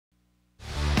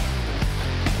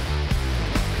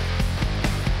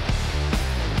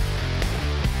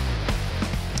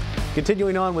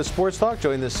Continuing on with Sports Talk,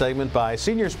 joined this segment by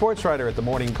senior sports writer at The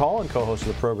Morning Call and co-host of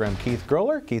the program, Keith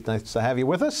Groller. Keith, nice to have you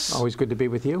with us. Always good to be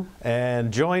with you.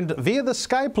 And joined via the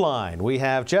Skype line, we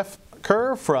have Jeff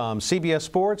Kerr from CBS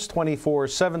Sports,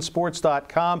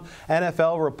 247sports.com,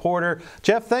 NFL reporter.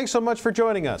 Jeff, thanks so much for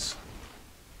joining us.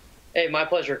 Hey, my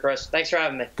pleasure, Chris. Thanks for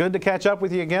having me. Good to catch up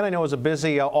with you again. I know it was a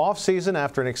busy off-season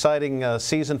after an exciting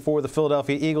season for the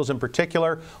Philadelphia Eagles in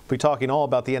particular. We'll be talking all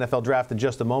about the NFL draft in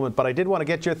just a moment, but I did want to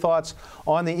get your thoughts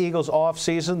on the Eagles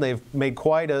off-season. They've made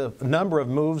quite a number of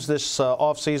moves this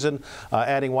off-season,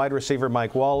 adding wide receiver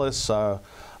Mike Wallace,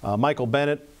 Michael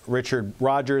Bennett, Richard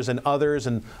Rodgers, and others,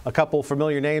 and a couple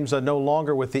familiar names no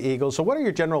longer with the Eagles. So what are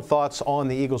your general thoughts on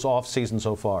the Eagles off-season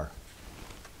so far?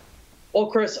 Well,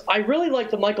 Chris, I really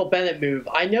like the Michael Bennett move.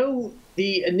 I know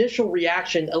the initial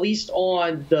reaction, at least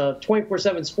on the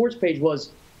 247 Sports page,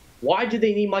 was, why do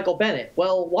they need Michael Bennett?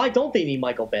 Well, why don't they need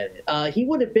Michael Bennett? He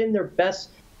would have been their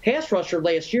best pass rusher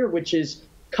last year, which is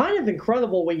kind of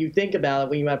incredible when you think about it,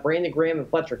 when you have Brandon Graham and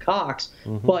Fletcher Cox.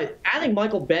 But adding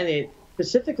Michael Bennett,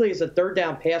 specifically as a third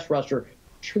down pass rusher,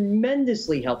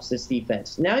 tremendously helps this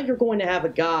defense. Now you're going to have a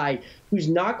guy who's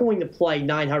not going to play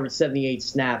 978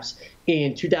 snaps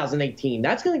in 2018.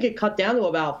 That's going to get cut down to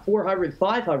about 400,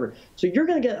 500. So you're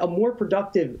going to get a more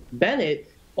productive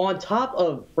Bennett on top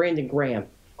of Brandon Graham,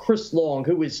 Chris Long,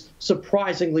 who was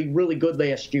surprisingly really good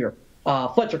last year,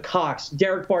 Fletcher Cox,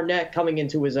 Derek Barnett coming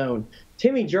into his own,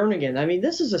 Timmy Jernigan. I mean,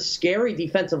 this is a scary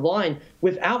defensive line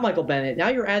without Michael Bennett. Now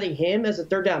you're adding him as a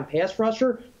third down pass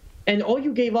rusher. And all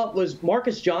you gave up was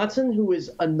Marcus Johnson, who is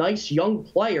a nice young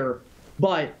player,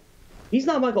 but he's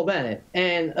not Michael Bennett.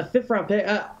 And a fifth-round pick,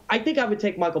 I think I would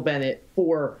take Michael Bennett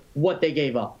for what they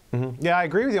gave up. Yeah, I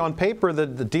agree with you. On paper, the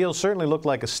deal certainly looked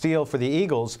like a steal for the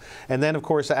Eagles. And then, of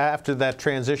course, after that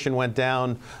transition went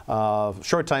down,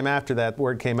 short time after that,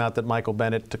 word came out that Michael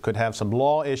Bennett could have some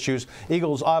law issues.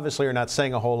 Eagles obviously are not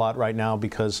saying a whole lot right now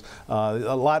because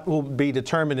a lot will be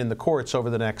determined in the courts over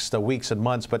the next weeks and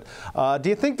months. But do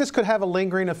you think this could have a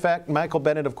lingering effect? Michael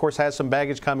Bennett, of course, has some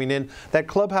baggage coming in. That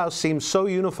clubhouse seems so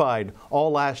unified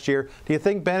all last year. Do you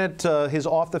think Bennett, his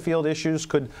off-the-field issues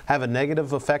could have a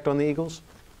negative effect on the Eagles?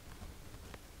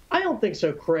 I don't think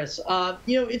so, Chris.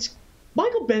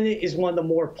 Michael Bennett is one of the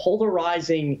more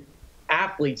polarizing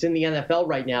athletes in the NFL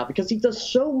right now because he does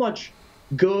so much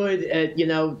good at,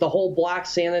 the whole Black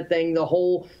Santa thing, the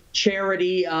whole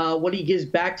charity, what he gives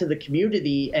back to the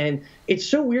community. And it's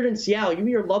so weird in Seattle. You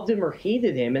either loved him or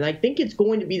hated him. And I think it's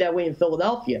going to be that way in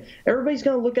Philadelphia. Everybody's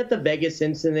going to look at the Vegas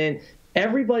incident.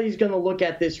 Everybody's going to look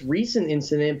at this recent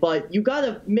incident. But you got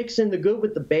to mix in the good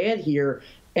with the bad here.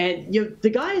 And the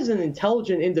guy is an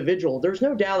intelligent individual. There's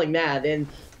no doubting that. And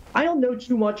I don't know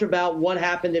too much about what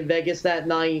happened in Vegas that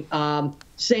night.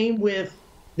 Same with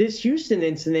this Houston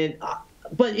incident.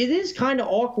 But it is kind of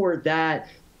awkward that,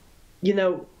 I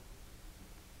don't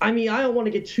want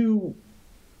to get too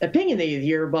opinionated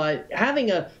here, but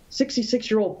having a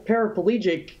 66-year-old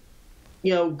paraplegic,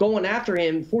 going after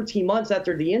him 14 months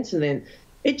after the incident,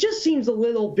 it just seems a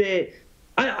little bit.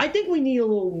 I think we need a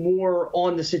little more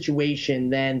on the situation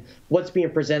than what's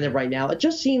being presented right now. It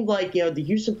just seemed like, the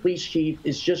Houston police chief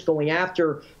is just going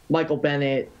after Michael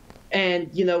Bennett.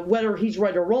 And, whether he's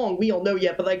right or wrong, we don't know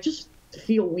yet. But I just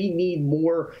feel we need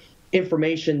more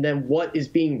information than what is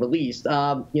being released.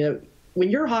 When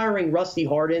you're hiring Rusty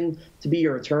Hardin to be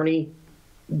your attorney,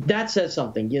 that says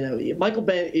something. Michael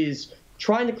Bennett is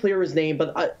trying to clear his name.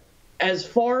 But as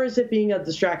far as it being a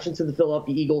distraction to the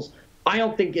Philadelphia Eagles, I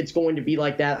don't think it's going to be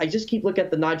like that. I just keep looking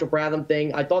at the Nigel Bradham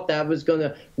thing. I thought that was going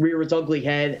to rear its ugly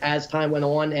head as time went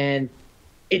on, and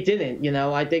it didn't.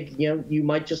 I think, you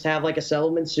might just have like a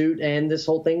settlement suit, and this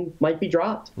whole thing might be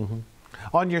dropped.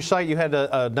 On your site, you had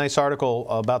a nice article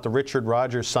about the Richard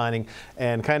Rodgers signing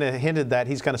and kind of hinted that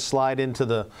he's going to slide into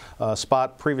the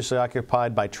spot previously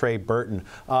occupied by Trey Burton.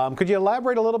 Could you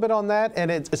elaborate a little bit on that?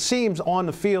 And it seems on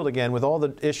the field, again, with all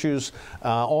the issues,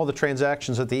 all the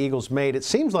transactions that the Eagles made, it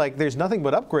seems like there's nothing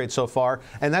but upgrades so far,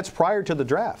 and that's prior to the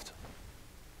draft.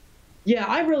 Yeah,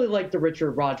 I really like the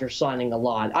Richard Rodgers signing a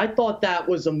lot. I thought that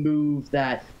was a move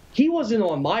that he wasn't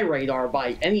on my radar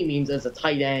by any means as a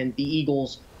tight end the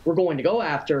Eagles were going to go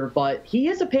after, but he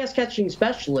is a pass-catching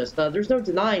specialist. There's no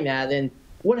denying that. And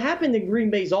what happened in Green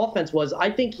Bay's offense was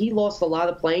I think he lost a lot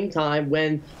of playing time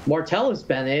when Martellus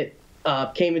Bennett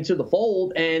came into the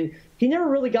fold, and he never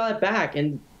really got it back.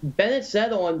 And Bennett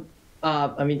said on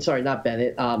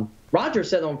Rodgers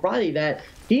said on Friday that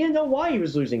he didn't know why he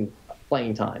was losing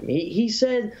playing time. He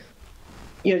said,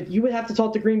 you would have to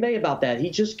talk to Green Bay about that.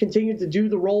 He just continued to do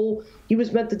the role he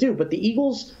was meant to do. But the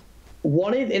Eagles,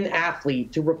 wanted an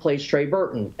athlete to replace Trey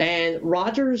Burton, and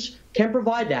Rodgers can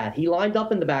provide that. He lined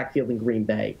up in the backfield in Green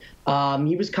Bay.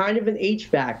 He was kind of an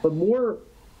H-back, but more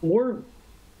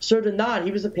so than not,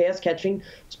 he was a pass-catching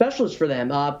specialist for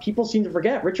them. People seem to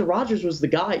forget Richard Rodgers was the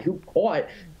guy who caught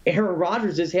Aaron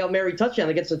Rodgers' Hail Mary touchdown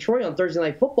against Detroit on Thursday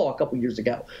Night Football a couple years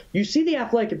ago. You see the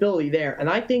athletic ability there, and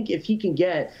I think if he can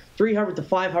get 300 to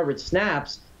 500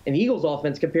 snaps in the Eagles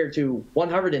offense compared to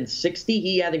 160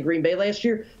 he had in Green Bay last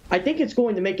year, I think it's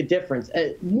going to make a difference.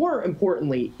 More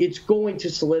importantly, it's going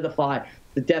to solidify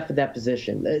the depth of that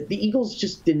position. The Eagles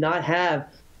just did not have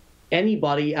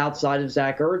anybody outside of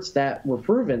Zach Ertz that were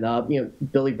proven.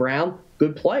 Billy Brown,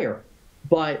 good player,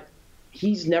 but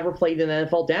he's never played an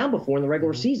NFL down before in the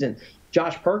regular season.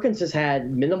 Josh Perkins has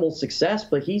had minimal success,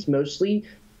 but he's mostly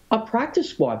a practice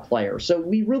squad player. So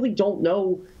we really don't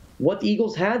know what the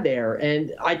Eagles had there.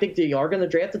 And I think they are going to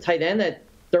draft a tight end at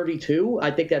 32.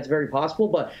 I think that's very possible.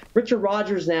 But Richard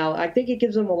Rodgers now, I think it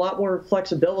gives them a lot more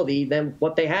flexibility than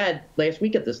what they had last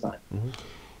week at this time. Mm-hmm.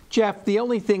 Jeff, the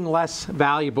only thing less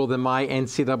valuable than my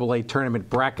NCAA tournament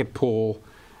bracket pool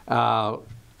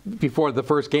before the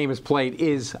first game is played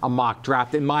is a mock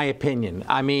draft, in my opinion.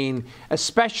 I mean,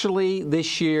 especially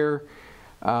this year,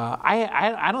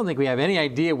 I don't think we have any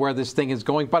idea where this thing is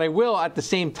going, but I will at the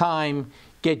same time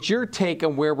get your take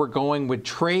on where we're going with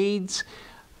trades,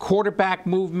 quarterback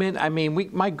movement. I mean,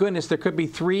 my goodness, there could be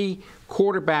 3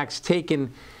 quarterbacks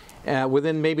taken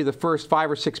within maybe the first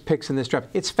 5 or 6 picks in this draft.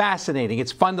 It's fascinating.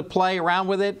 It's fun to play around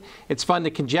with it. It's fun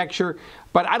to conjecture.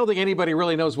 But I don't think anybody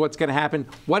really knows what's going to happen.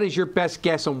 What is your best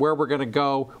guess on where we're going to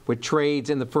go with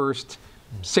trades in the first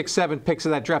 6, 7 picks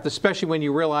of that draft, especially when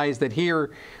you realize that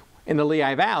here in the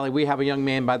Lehigh Valley, we have a young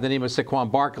man by the name of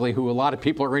Saquon Barkley, who a lot of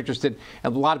people are interested,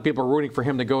 and a lot of people are rooting for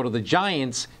him to go to the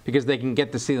Giants because they can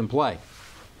get to see them play.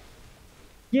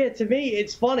 Yeah, to me,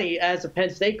 it's funny, as a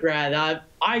Penn State grad,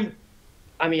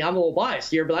 I mean, I'm a little biased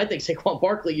here, but I think Saquon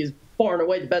Barkley is far and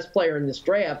away the best player in this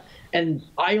draft, and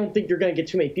I don't think you're going to get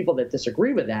too many people that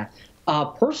disagree with that.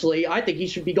 Personally, I think he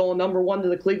should be going number 1 to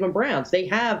the Cleveland Browns. They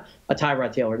have a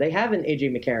Tyrod Taylor. They have an A.J.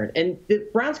 McCarron. And the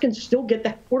Browns can still get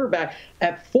that quarterback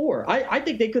at 4. I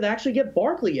think they could actually get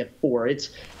Barkley at 4.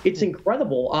 It's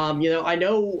incredible. I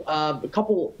know a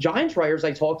couple Giants writers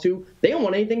I talked to, they don't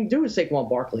want anything to do with Saquon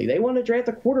Barkley. They want to draft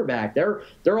a quarterback. They're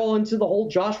all into the whole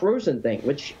Josh Rosen thing,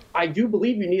 which I do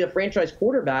believe you need a franchise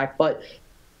quarterback, but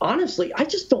honestly, I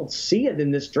just don't see it in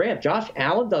this draft. Josh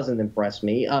Allen doesn't impress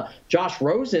me. Josh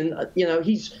Rosen,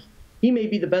 he may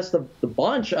be the best of the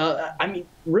bunch. I mean,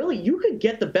 really, you could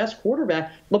get the best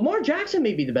quarterback. Lamar Jackson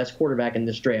may be the best quarterback in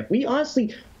this draft. We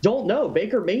honestly don't know.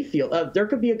 Baker Mayfield, there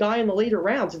could be a guy in the later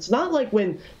rounds. It's not like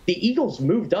when the Eagles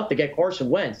moved up to get Carson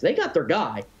Wentz. They got their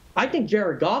guy. I think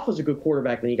Jared Goff was a good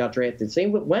quarterback when he got drafted.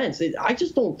 Same with Wentz. I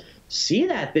just don't see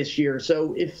that this year.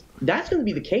 So if that's going to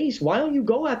be the case, why don't you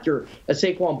go after a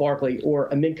Saquon Barkley or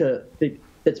a Minka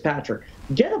Fitzpatrick?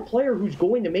 Get a player who's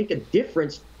going to make a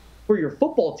difference for your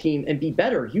football team and be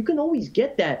better. You can always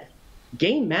get that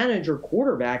game manager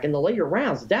quarterback in the later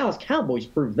rounds. The Dallas Cowboys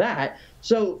proved that.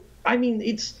 So, I mean,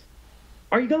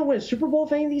 are you going to win a Super Bowl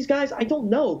with any of these guys? I don't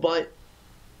know. But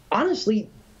honestly,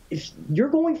 if you're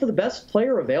going for the best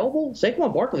player available,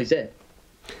 Saquon Barkley's it.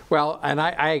 Well, and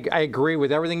I agree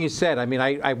with everything you said. I mean,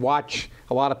 I watch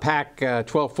a lot of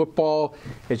Pac-12 football.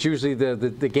 It's usually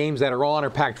the games that are on are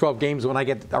Pac-12 games when I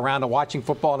get around to watching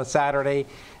football on a Saturday.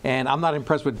 And I'm not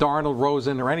impressed with Darnold,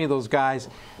 Rosen, or any of those guys.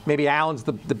 Maybe Allen's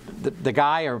the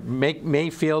guy, or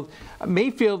Mayfield.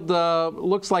 Mayfield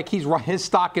looks like his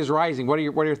stock is rising. What are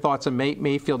your thoughts on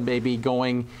Mayfield maybe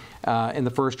going in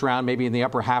the first round, maybe in the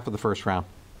upper half of the first round?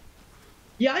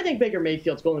 Yeah, I think Baker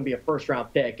Mayfield's going to be a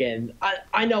first-round pick, and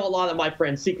I know a lot of my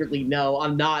friends secretly know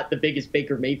I'm not the biggest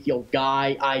Baker Mayfield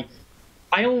guy.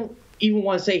 I don't even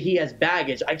want to say he has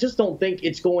baggage. I just don't think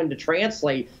it's going to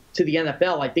translate to the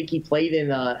NFL. I think he played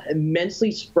in an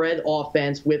immensely spread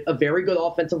offense with a very good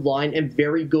offensive line and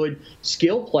very good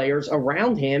skill players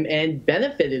around him and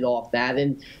benefited off that.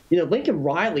 And, Lincoln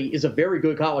Riley is a very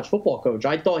good college football coach.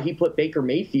 I thought he put Baker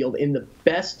Mayfield in the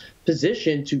best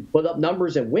position to put up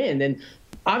numbers and win. And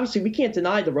obviously, we can't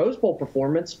deny the Rose Bowl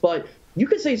performance, but you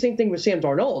could say the same thing with Sam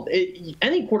Darnold.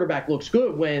 Any quarterback looks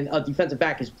good when a defensive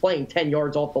back is playing 10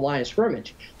 yards off the line of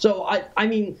scrimmage. So, I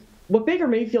mean, what Baker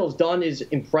Mayfield's done is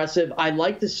impressive. I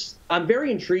like this. I'm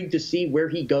very intrigued to see where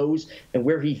he goes and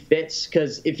where he fits,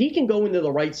 because if he can go into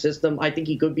the right system, I think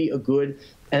he could be a good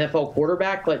NFL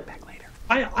quarterback. But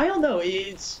I don't know.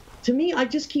 To me, I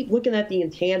just keep looking at the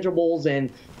intangibles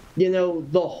and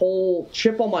the whole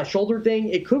chip on my shoulder thing.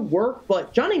 It could work,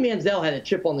 but Johnny Manziel had a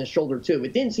chip on his shoulder too.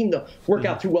 It didn't seem to work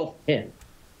out too well for him.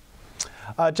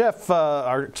 Jeff,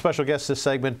 our special guest this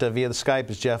segment via the Skype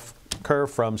is Jeff Kerr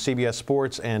from CBS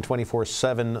Sports and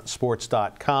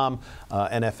 247sports.com,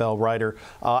 NFL writer.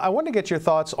 I want to get your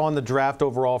thoughts on the draft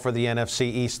overall for the NFC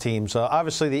East teams.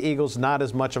 Obviously, the Eagles not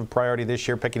as much of a priority this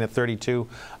year, picking at 32.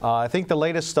 I think the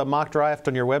latest mock draft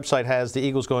on your website has the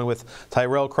Eagles going with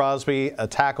Tyrell Crosby, a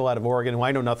tackle out of Oregon, who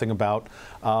I know nothing about.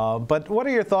 But what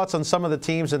are your thoughts on some of the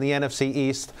teams in the NFC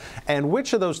East, and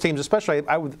which of those teams, especially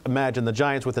I would imagine the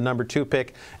Giants with the number 2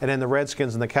 pick, and then the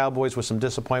Redskins and the Cowboys with some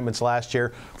disappointments last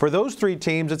year. For those 3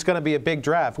 teams, it's going to be a big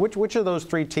draft. Which of those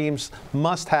 3 teams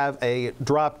must have a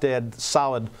drop-dead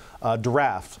solid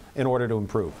draft in order to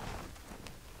improve?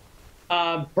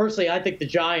 Personally, I think the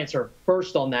Giants are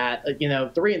first on that.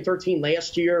 3-13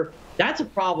 last year. That's a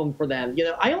problem for them.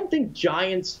 I don't think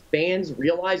Giants fans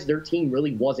realize their team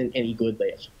really wasn't any good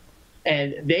last year.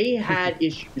 And they had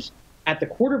issues at the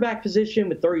quarterback position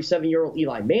with 37-year-old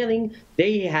Eli Manning.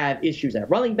 They have issues at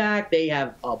running back. They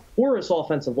have a porous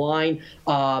offensive line.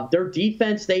 Their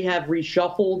defense, they have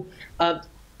reshuffled. I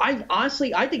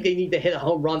think they need to hit a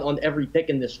home run on every pick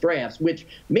in this draft, which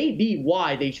may be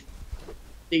why they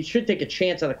should take a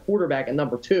chance at a quarterback at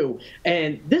number 2.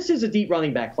 And this is a deep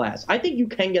running back class. I think you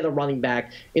can get a running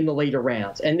back in the later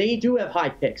rounds, and they do have high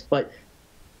picks. But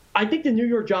I think the New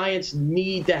York Giants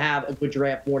need to have a good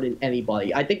draft more than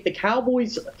anybody. I think the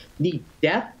Cowboys need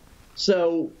depth,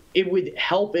 so it would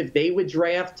help if they would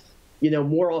draft,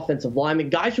 more offensive linemen,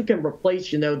 guys who can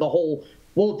replace, the whole,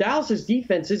 well, Dallas's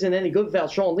defense isn't any good without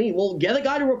Sean Lee. Well, get a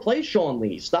guy to replace Sean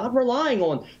Lee. Stop relying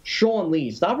on Sean Lee.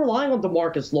 Stop relying on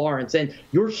DeMarcus Lawrence and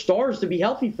your stars to be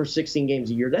healthy for 16 games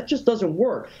a year. That just doesn't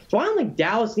work. So I don't think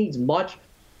Dallas needs much.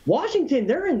 Washington,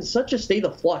 they're in such a state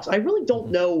of flux. I really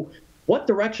don't know what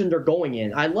direction they're going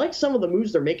in. I like some of the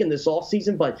moves they're making this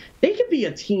offseason, but they could be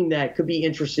a team that could be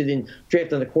interested in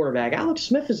drafting a quarterback. Alex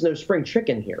Smith is no spring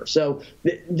chicken here. So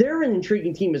they're an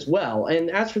intriguing team as well. And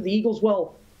as for the Eagles,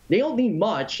 well, they don't need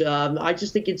much. I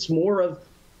just think it's more of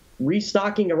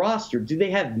restocking a roster. Do they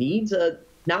have needs?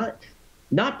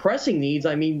 Not pressing needs.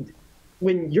 I mean,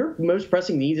 when your most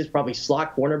pressing needs is probably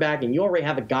slot cornerback and you already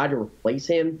have a guy to replace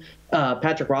him,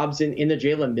 Patrick Robinson, in the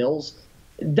Jalen Mills,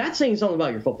 that's saying something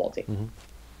about your football team. Mm-hmm.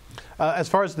 As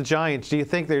far as the Giants, do you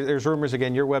think there's rumors,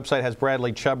 again, your website has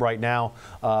Bradley Chubb right now,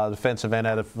 defensive end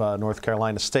out of North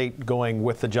Carolina State, going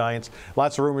with the Giants.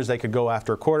 Lots of rumors they could go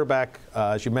after a quarterback,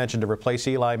 as you mentioned, to replace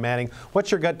Eli Manning.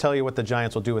 What's your gut tell you what the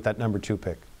Giants will do with that number 2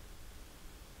 pick?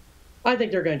 I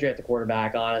think they're going to draft the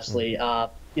quarterback, honestly. You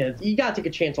got to take a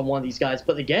chance on one of these guys.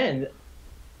 But again,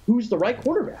 who's the right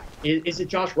quarterback? Is it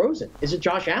Josh Rosen? Is it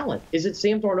Josh Allen? Is it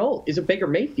Sam Darnold? Is it Baker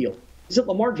Mayfield? Is it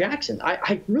Lamar Jackson?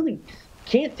 I really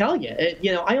can't tell you.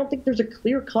 I don't think there's a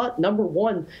clear-cut number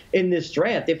 1 in this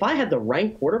draft. If I had to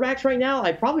rank quarterbacks right now,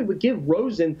 I probably would give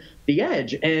Rosen the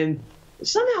edge. And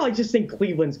somehow I just think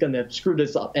Cleveland's going to screw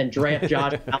this up and draft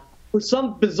Josh Allen. For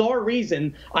some bizarre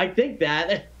reason, I think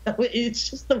that it's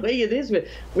just the way it is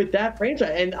with that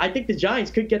franchise. And I think the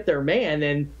Giants could get their man.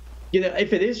 And,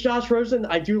 if it is Josh Rosen,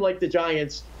 I do like the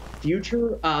Giants'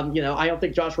 future. I don't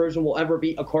think Josh Rosen will ever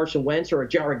be a Carson Wentz or a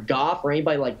Jared Goff or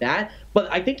anybody like that.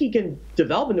 But I think he can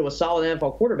develop into a solid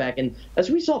NFL quarterback. And as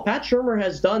we saw, Pat Shurmur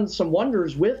has done some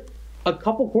wonders with a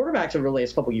couple quarterbacks over the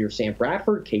last couple of years. Sam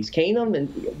Bradford, Case Keenum. And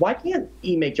why can't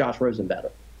he make Josh Rosen better?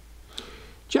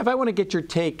 Jeff, I want to get your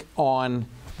take on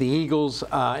the Eagles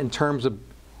in terms of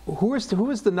who is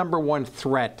the number 1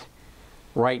 threat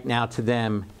right now to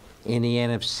them in the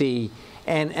NFC.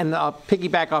 And I'll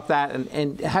piggyback off that.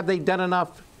 And have they done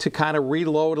enough to kind of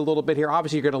reload a little bit here?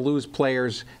 Obviously, you're going to lose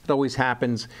players. It always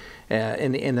happens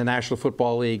in the National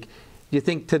Football League. Do you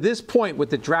think to this point, with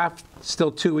the draft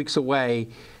still 2 weeks away,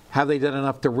 have they done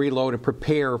enough to reload and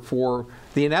prepare for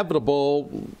the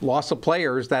inevitable loss of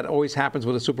players that always happens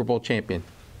with a Super Bowl champion?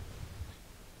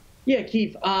 Yeah,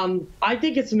 Keith, I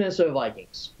think it's the Minnesota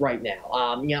Vikings right now.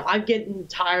 I'm getting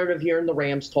tired of hearing the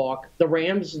Rams talk. The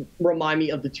Rams remind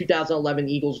me of the 2011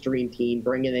 Eagles Dream Team,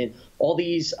 bringing in all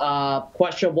these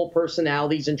questionable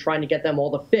personalities and trying to get them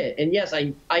all to fit. And yes,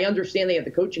 I understand they have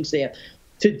the coaching staff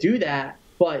to do that,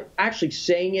 but actually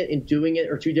saying it and doing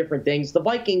it are two different things. The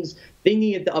Vikings, they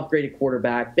needed to upgrade a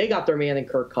quarterback. They got their man in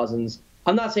Kirk Cousins.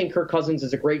 I'm not saying Kirk Cousins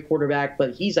is a great quarterback,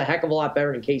 but he's a heck of a lot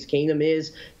better than Case Keenum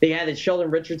is. They added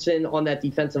Sheldon Richardson on that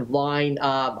defensive line.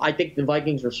 I think the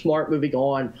Vikings were smart moving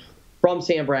on from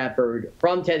Sam Bradford,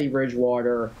 from Teddy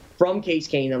Bridgewater, from Case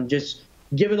Keenum, just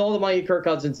giving all the money to Kirk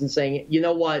Cousins and saying, you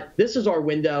know what, this is our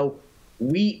window.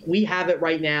 We have it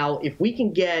right now. If we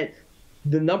can get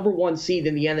the number 1 seed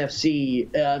in the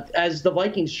NFC, as the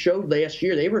Vikings showed last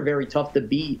year, they were very tough to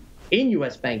beat in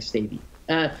U.S. Bank Stadium.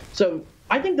 So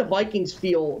I think the Vikings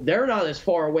feel they're not as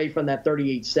far away from that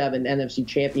 38-7 NFC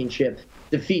Championship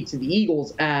defeat to the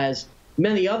Eagles as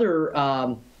many other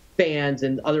fans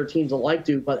and other teams alike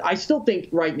do. But I still think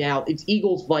right now it's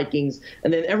Eagles, Vikings,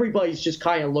 and then everybody's just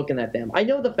kind of looking at them. I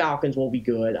know the Falcons will be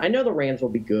good. I know the Rams will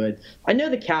be good. I know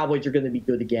the Cowboys are going to be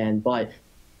good again. But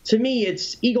to me,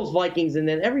 it's Eagles, Vikings, and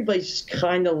then everybody's just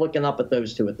kind of looking up at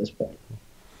those two at this point.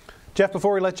 Jeff,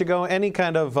 before we let you go, any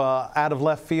kind of out of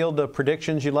left field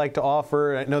predictions you'd like to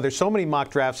offer? I know there's so many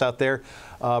mock drafts out there.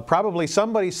 Probably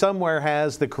somebody somewhere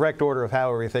has the correct order of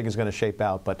how everything is going to shape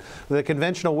out. But the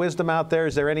conventional wisdom out there,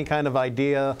 is there any kind of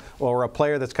idea or a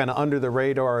player that's kind of under the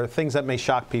radar or things that may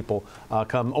shock people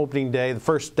come opening day, the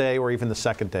first day, or even the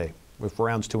second day with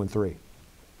rounds 2 and 3?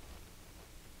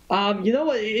 You know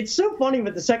what? It's so funny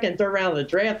with the second and third round of the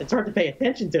draft. It's hard to pay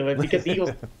attention to it because the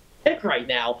Eagles pick right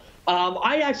now.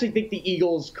 I actually think the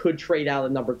Eagles could trade out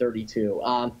of number 32.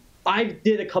 I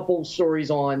did a couple stories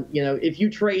on, if you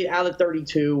trade out of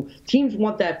 32, teams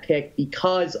want that pick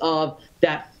because of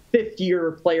that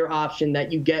fifth-year player option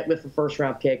that you get with the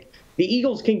first-round pick. The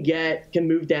Eagles can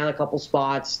move down a couple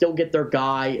spots, still get their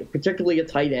guy, particularly a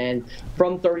tight end,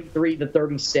 from 33 to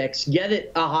 36, get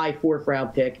it a high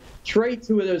fourth-round pick, trade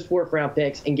 2 of those fourth-round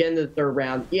picks, and get into the third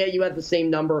round. Yeah, you have the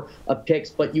same number of picks,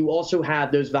 but you also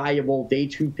have those valuable day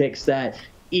 2 picks that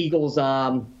Eagles,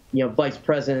 Vice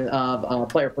President of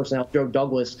Player Personnel, Joe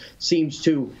Douglas, seems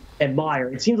to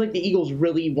admire. It seems like the Eagles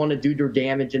really want to do their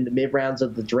damage in the mid-rounds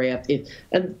of the draft.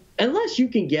 And unless you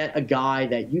can get a guy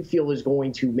that you feel is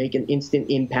going to make an instant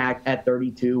impact at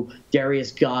 32,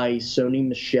 Darius Geis, Sony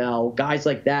Michel, guys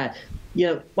like that,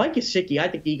 Mike Gesicki, I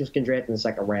think the Eagles can draft in the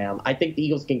second round. I think the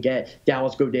Eagles can get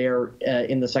Dallas Goedert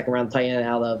in the second round, tight end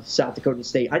out of South Dakota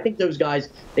State. I think those guys,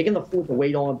 they can afford to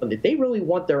wait on, but if they really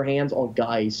want their hands on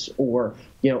Geis or,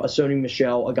 a Sony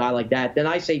Michel, a guy like that, then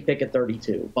I say pick at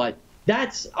 32. But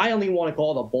I only want to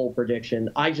call it a bold prediction.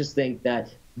 I just think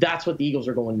that's what the Eagles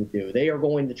are going to do. They are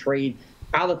going to trade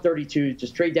out of 32,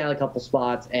 just trade down a couple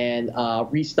spots and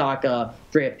restock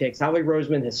draft picks. Howie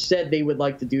Roseman has said they would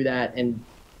like to do that, and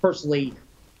personally,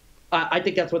 I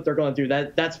think that's what they're going to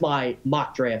do. That's my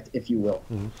mock draft, if you will.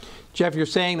 Mm-hmm. Jeff, you're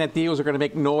saying that the Eagles are going to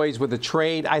make noise with the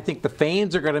trade. I think the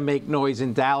fans are going to make noise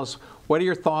in Dallas. What are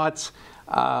your thoughts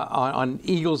on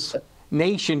Eagles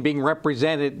Nation being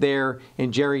represented there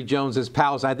in Jerry Jones's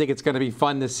palace? I think it's going to be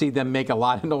fun to see them make a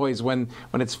lot of noise when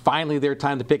it's finally their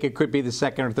time to pick. It could be the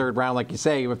second or third round, like you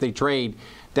say, if they trade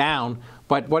down.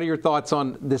 But what are your thoughts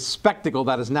on this spectacle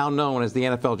that is now known as the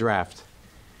NFL Draft?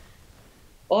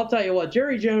 Well, I'll tell you what,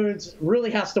 Jerry Jones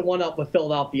really has to one-up what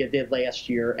Philadelphia did last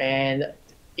year. And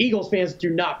Eagles fans do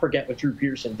not forget what Drew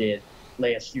Pearson did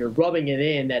last year, rubbing it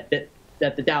in that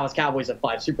the Dallas Cowboys have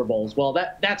 5 Super Bowls. Well,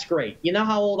 that's great. You know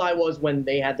how old I was when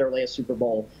they had their last Super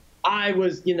Bowl? I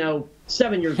was,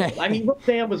 7 years old. I mean,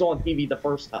 Roseanne was on TV the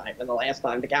first time, and the last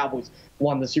time the Cowboys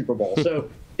won the Super Bowl. So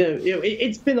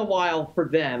it's been a while for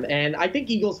them. And I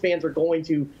think Eagles fans are going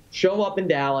to show up in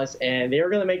Dallas, and they're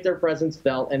going to make their presence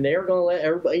felt, and they're going to let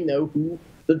everybody know who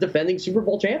the defending Super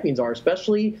Bowl champions are,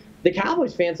 especially the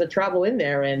Cowboys fans that travel in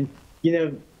there. And,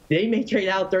 they may trade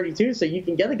out 32, so you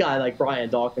can get a guy like Brian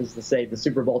Dawkins to say the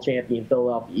Super Bowl champion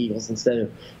Philadelphia Eagles instead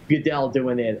of Goodell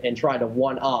doing it and try to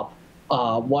one-up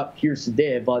what Pearson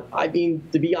did. But, I mean,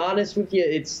 to be honest with you,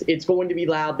 it's going to be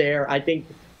loud there. I think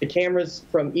the cameras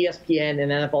from ESPN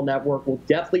and NFL Network will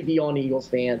definitely be on Eagles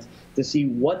fans to see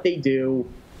what they do,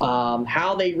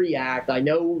 how they react. I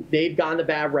know they've gotten a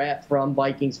bad rep from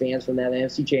Vikings fans from that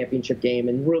NFC Championship game,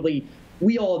 and really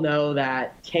we all know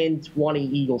that 10, 20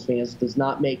 Eagles fans does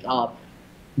not make up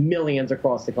millions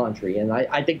across the country. And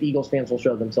I think the Eagles fans will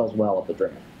show themselves well at the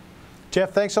draft.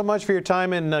 Jeff, thanks so much for your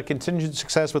time and continued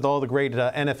success with all the great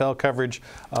NFL coverage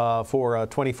for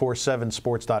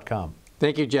 247sports.com.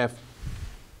 Thank you, Jeff.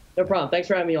 No problem. Thanks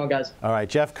for having me on, guys. All right,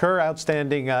 Jeff Kerr,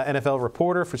 outstanding NFL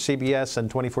reporter for CBS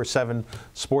and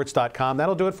 247sports.com.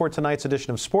 That'll do it for tonight's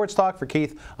edition of Sports Talk. For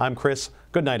Keith, I'm Chris.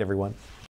 Good night, everyone.